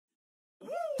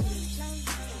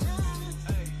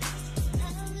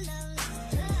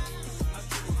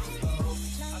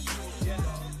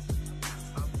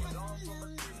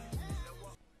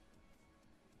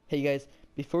Hey guys,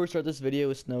 before we start this video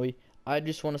with Snowy, I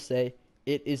just want to say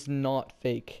it is not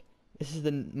fake. This is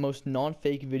the most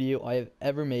non-fake video I have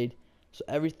ever made, so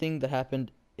everything that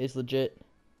happened is legit.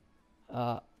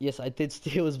 Yes, I did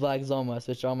steal his black Zomba,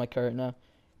 so it's on my cart now.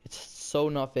 It's so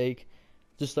not fake,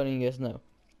 just letting you guys know.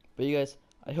 But you guys,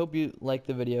 I hope you like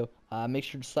the video. Make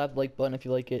sure to slap the like button if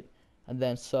you like it, and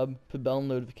then put bell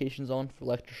notifications on for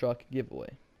Electroshock giveaway.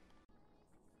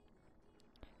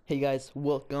 Hey guys,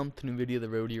 welcome to a new video of the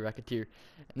Roadie Racketeer.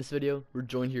 In this video, we're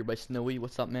joined here by Snowy.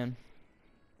 What's up, man?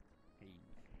 Hey.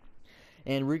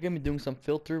 And we're gonna be doing some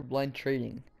filter blind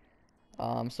trading.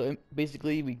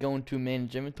 Basically, we go into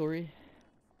manage inventory,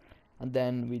 and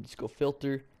then we just go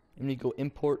filter, and we go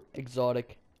import,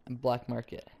 exotic, and black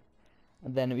market.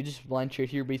 And then we just blind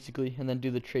trade here basically, and then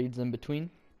do the trades in between.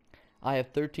 I have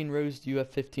 13 rows, you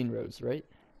have 15 rows, right?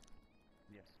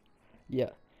 Yes. Yeah.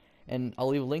 And I'll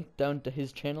leave a link down to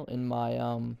his channel in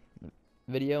my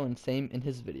video, and same in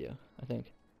his video, I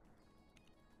think.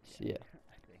 So yeah.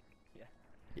 I think. Yeah.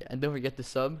 Yeah, and don't forget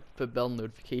to put bell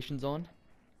notifications on.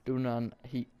 Do it on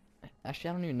actually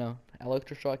I don't even know.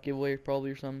 Electroshock giveaway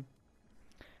probably or something.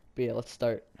 But yeah, let's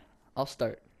start. I'll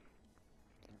start.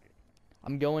 Okay.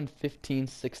 I'm going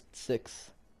 15-6-6.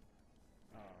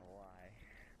 Oh, why?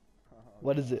 Oh,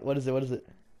 What is it? What is it? What is it?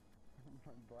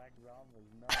 Black Zomba's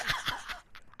nuts.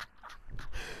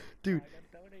 Dude,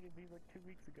 I got donated these like 2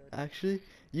 weeks ago. actually,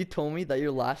 you told me that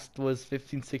your last was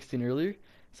 15-16 earlier,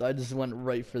 so I just went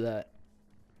right for that.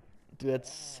 Dude,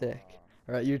 that's sick.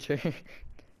 Alright, your turn.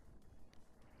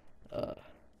 What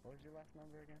was your last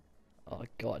number again? Oh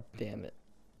god damn it.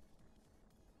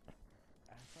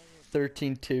 I thought you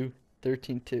 13-2.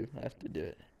 13-2. I have to do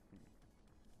it.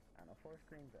 I don't know, 4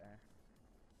 screens there.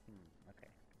 Okay.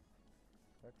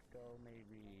 Let's go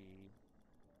maybe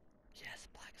Yes,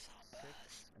 black 6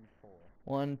 Zombas. and 4.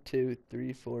 1, 2,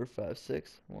 3, 4, 5,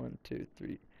 6. 1, 2,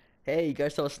 3. Hey, you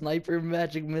guys saw a sniper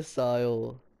magic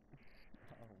missile.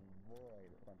 Oh boy.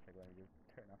 One second, let me just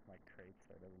turn off my crate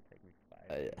so it doesn't take me 5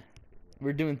 Yeah. seconds to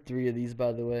We're doing 3 of these,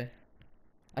 by the way.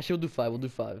 Actually, we'll do 5. We'll do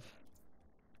 5.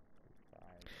 5.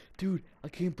 Dude, I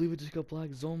can't believe we just got black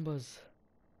Zombas.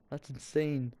 That's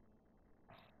insane.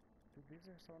 Dude, these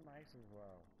are so nice as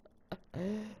well.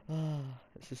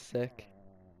 This is sick. Oh.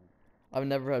 I've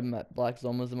never had black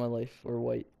Zombas in my life, or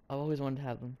white. I've always wanted to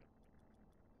have them.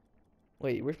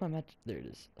 Wait, where's my match? There it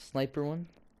is. A sniper one.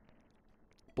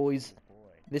 Boys, Oh boy.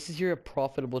 this is here a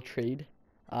profitable trade.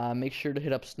 Make sure to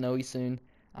hit up Snowy soon.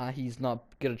 He's not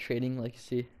good at trading, like you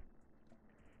see.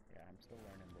 Yeah, I'm still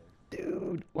learning this.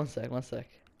 Dude, one sec.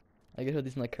 I gotta hold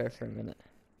these in my car for a minute.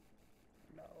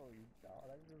 No,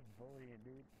 that's just bullying,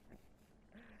 dude.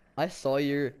 I saw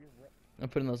your. You're I'm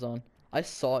putting those on. I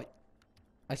saw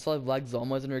black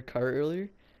Zombas in your car earlier,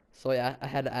 so I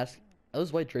had to ask. Are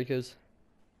those white Dracos?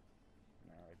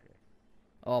 No, okay.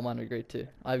 Oh, mine are great too.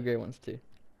 I have gray ones too.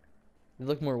 They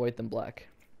look more white than black.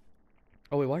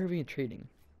 Oh wait, why are we trading?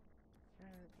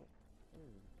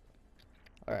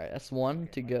 Alright, that's one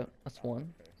to go. That's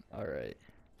one. Alright.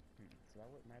 So that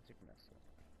was magic missile.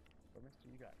 What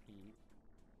mystery you got? Heat.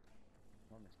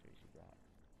 What mysteries you got?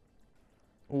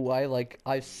 Ooh, I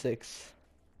have 6.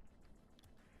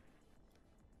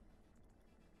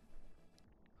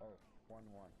 Oh,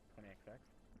 1-1. 20XX?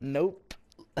 Nope.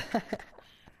 Oh,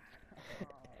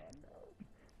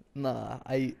 no. Nah,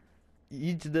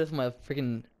 you did this with my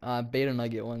freaking beta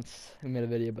nugget once. We made a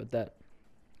video about that.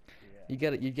 Yeah. You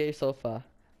get it. You get yourself a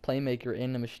Playmaker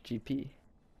Animus GP.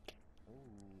 Ooh.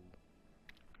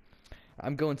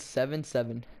 I'm going 7-7. 7,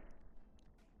 7.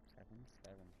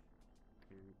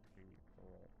 2, 3, 4,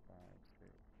 5,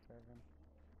 6, 7.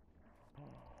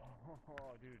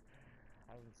 Oh, dude.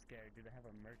 I was scared. Dude, I have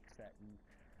a Merc set and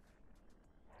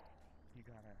you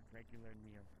got a regular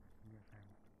Neo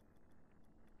family.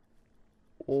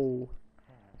 Oh,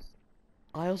 Yes.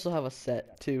 I also have a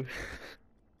set too.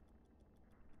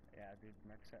 Yeah, dude,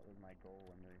 Merc set was my goal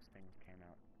when these things came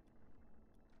out.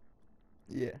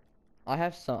 Yeah, I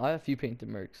have some. I have a few painted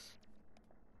mercs.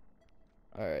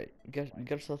 All right, you got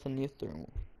yourself a new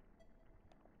thermal.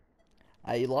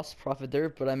 I lost profit there,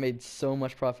 but I made so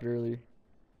much profit earlier.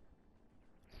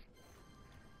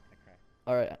 Okay.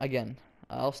 All right, again,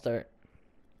 I'll start.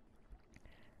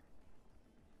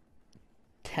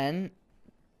 10-2. And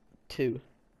 2.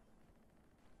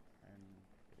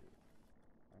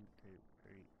 1, 2,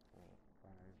 3, 4,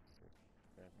 5, 6,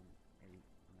 7, 8,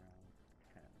 9,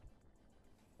 10.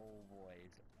 Oh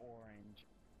boys, orange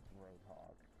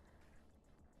Roadhog.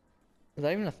 Is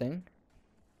that even a thing?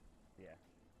 Yeah.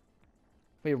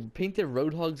 Wait, painted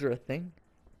roadhogs are a thing?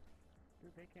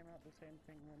 Dude, they came out the same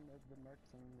thing when the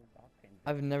Mercs and the Octane did.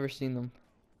 I've never seen them.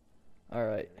 All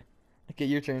right. Really? Okay,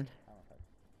 your turn. I don't know.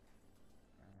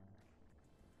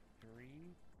 3,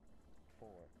 4.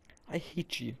 I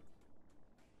hate you.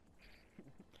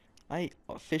 I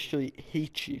officially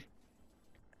hate you.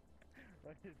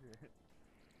 What is it?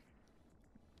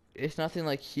 It's nothing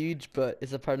like huge, but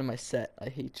it's a part of my set. I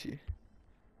hate you.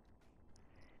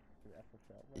 The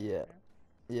FSL Yeah,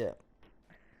 man? yeah.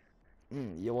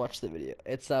 You watch the video.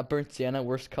 It's burnt sienna,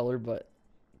 worst color, but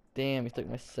damn, he took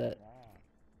my set. Wow.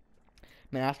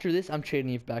 Man, after this, I'm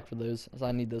trading you back for those, as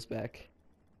I need those back.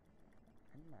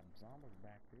 I need my Zomba's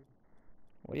back, dude.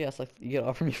 Well, yeah, it's like you gotta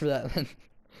offer me for that then.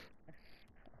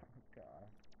 Oh god.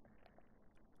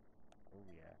 Oh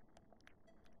yeah.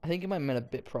 I think it might meant a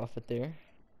bit profit there.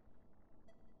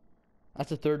 That's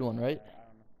the third one, right? I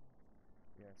don't know.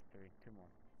 Yes, 3. 2 more.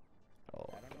 Oh,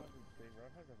 I don't know. God. The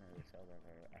Roadhog doesn't really sell that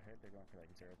hard. I heard they're going for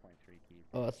like 0.3 keys.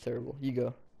 Oh, that's terrible. You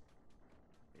go.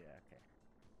 Yeah. Okay.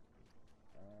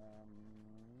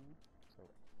 So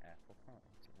F. What's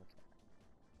that?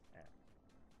 F.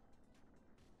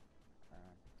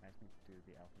 I just need to do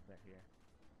the alphabet here.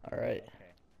 All right.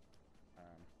 Okay.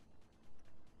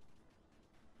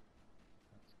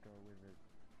 Let's go with it.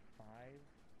 5,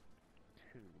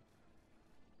 2.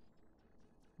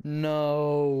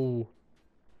 No.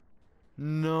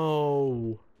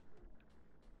 No.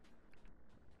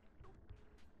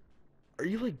 Are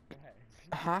you like Go ahead.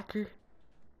 a hacker?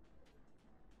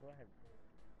 Go ahead.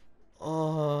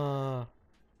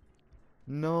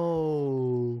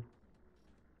 No.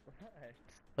 What?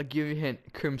 I'll give you a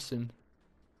hint. Crimson.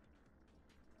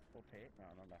 Full tape? No,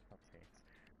 no, that's not tape.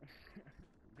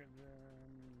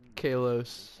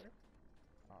 Kalos. Looper?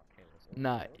 Oh, Kalos. Oh,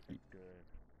 Nah. those are good.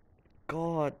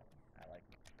 God I like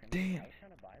them. damn. I was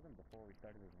trying to buy them before we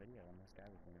started this video, and this guy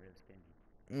was being really stingy.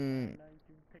 Mm. No,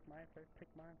 you pick mine first. Pick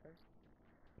mine first.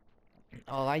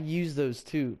 Oh, I use those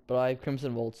too, but I have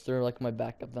Crimson Volts. They're like my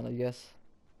backup then, I guess.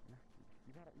 No,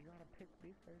 you gotta pick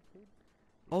these first, dude.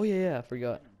 Oh yeah, I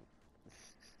forgot.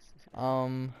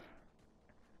 1,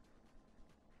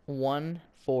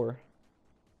 4.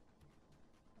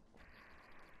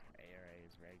 ARA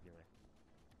is regular.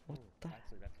 What Ooh, the?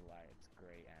 actually, that's a lie. It's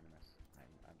gray animus.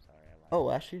 I'm sorry, I lied.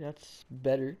 Oh, actually, that's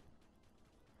better.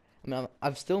 I mean,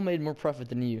 I've still made more profit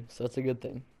than you, so that's a good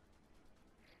thing.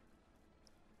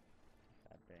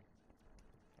 Sad day.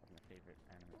 That was my favorite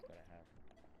animus that I have.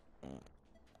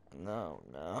 No,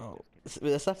 no. Just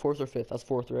kidding. That's that fourth or fifth? That's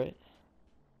fourth, right?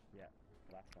 Yeah,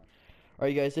 last one.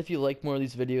 Alright, guys, if you like more of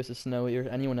these videos of Snowy or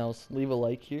anyone else, leave a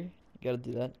like here. You gotta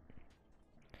do that.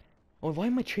 Oh, why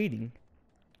am I trading?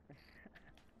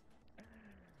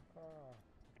 Oh,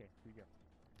 okay, here you go.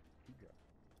 You go.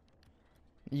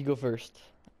 You go first.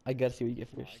 I gotta see what you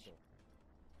get No, I first. go.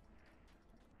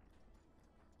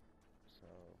 So,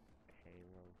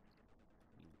 Caleb,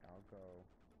 I'll go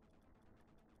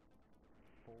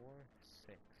 4,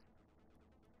 6.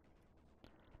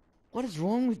 What is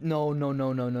wrong with? No, no,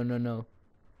 no, no, no, no, no.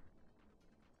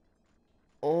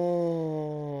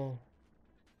 Oh,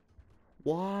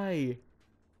 why?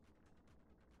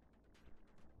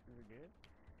 Is it good?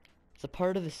 It's a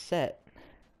part of the set.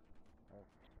 Oh.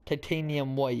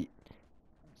 Titanium white.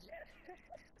 Yes!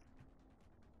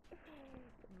 Let's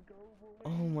go, boy.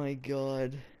 Oh my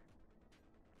god.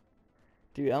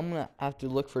 Dude, I'm gonna have to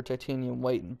look for titanium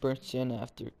white and burnt sienna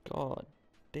after. God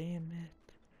damn it.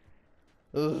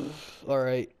 Ugh.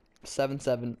 Alright.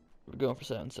 7-7. We're going for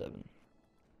 7-7.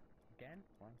 Again?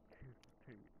 1, 2,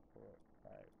 3, 4,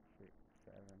 5, 6,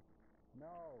 7.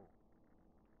 No!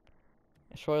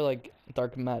 It's probably like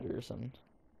dark matter or something.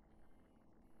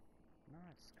 No,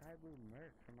 it's Sky Blue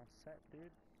Merc from my set,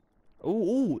 dude. Ooh,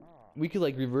 ooh. Oh. We could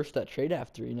like reverse that trade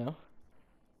after, you know?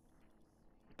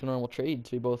 Like a normal trade,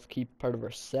 so we both keep part of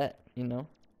our set, you know?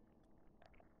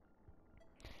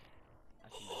 I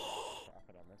should make a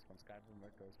profit on this one. Sky Blue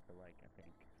Merc goes for like, I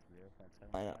think,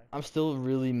 I know. 0.75. I'm still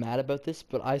really mad about this,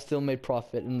 but I still made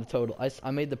profit in the total.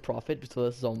 I made the profit because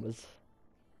of the Zombas.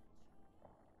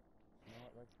 You know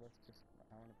what, let's just,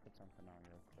 I want to put something on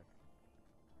real quick.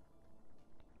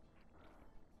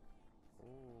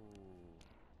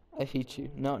 Ooh. I hate you.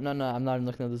 No, no, no, I'm not even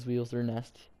looking at those wheels. They're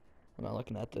nasty. I'm not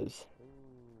looking at those. Ooh.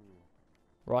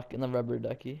 Rocking the rubber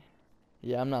ducky.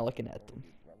 Yeah, I'm not looking at them.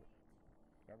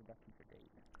 Rubber ducky for days.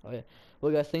 Oh yeah.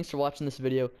 Well guys, thanks for watching this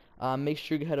video. Make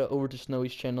sure you head over to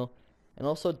Snowy's channel. And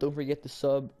also don't forget to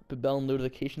sub, put bell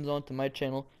notifications on to my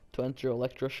channel to enter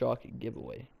Electroshock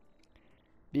giveaway.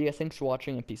 But yeah, thanks for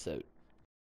watching and peace out.